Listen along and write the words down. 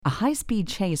A high-speed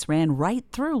chase ran right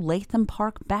through Latham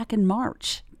Park back in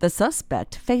March. The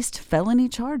suspect faced felony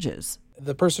charges.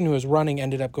 The person who was running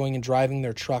ended up going and driving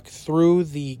their truck through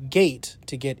the gate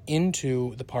to get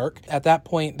into the park. At that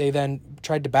point, they then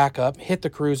tried to back up, hit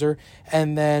the cruiser,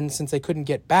 and then since they couldn't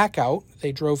get back out,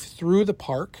 they drove through the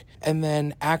park and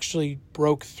then actually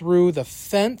broke through the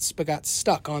fence but got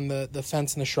stuck on the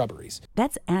fence and the shrubberies.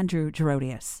 That's Andrew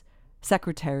Gerodius,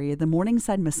 secretary of the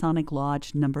Morningside Masonic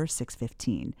Lodge number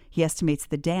 615. He estimates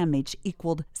the damage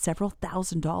equaled several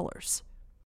 $1,000s.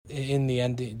 In the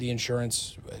end, the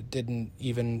insurance didn't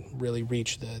even really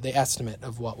reach the estimate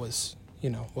of what was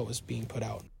being put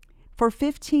out. For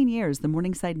 15 years, the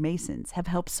Morningside Masons have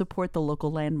helped support the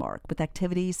local landmark with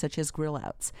activities such as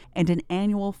grill-outs and an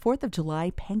annual 4th of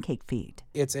July pancake feed.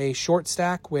 It's a short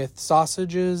stack with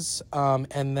sausages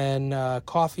and then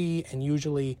coffee and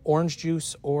usually orange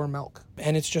juice or milk.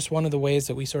 And it's just one of the ways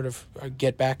that we sort of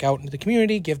get back out into the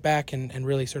community, give back, and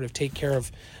really sort of take care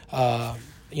of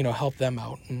help them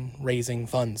out in raising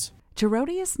funds.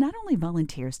 Gerodius not only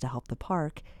volunteers to help the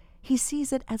park, he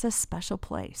sees it as a special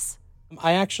place.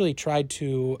 I actually tried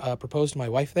to propose to my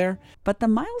wife there. But the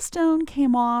milestone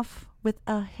came off with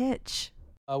a hitch.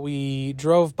 We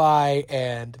drove by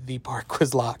and the park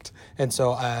was locked. And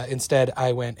so instead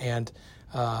I went and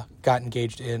got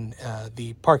engaged in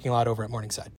the parking lot over at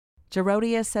Morningside.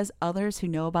 Gerodius says others who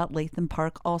know about Latham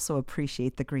Park also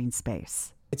appreciate the green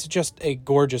space. It's just a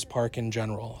gorgeous park in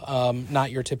general.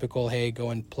 Not your typical, hey,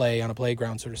 go and play on a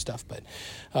playground sort of stuff, but,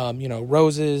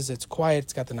 roses, it's quiet,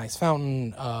 it's got the nice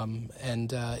fountain,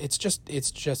 and it's just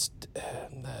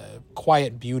the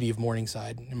quiet beauty of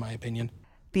Morningside, in my opinion.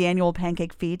 The annual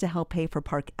pancake feed to help pay for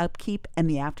park upkeep and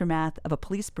the aftermath of a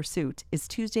police pursuit is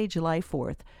Tuesday, July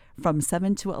 4th from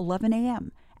 7 to 11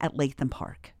 a.m. at Latham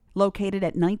Park, located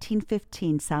at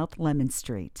 1915 South Lemon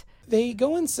Street. They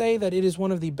go and say that it is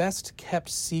one of the best kept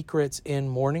secrets in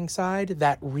Morningside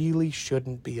that really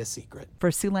shouldn't be a secret. For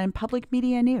Siouxland Public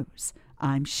Media News,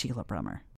 I'm Sheila Brummer.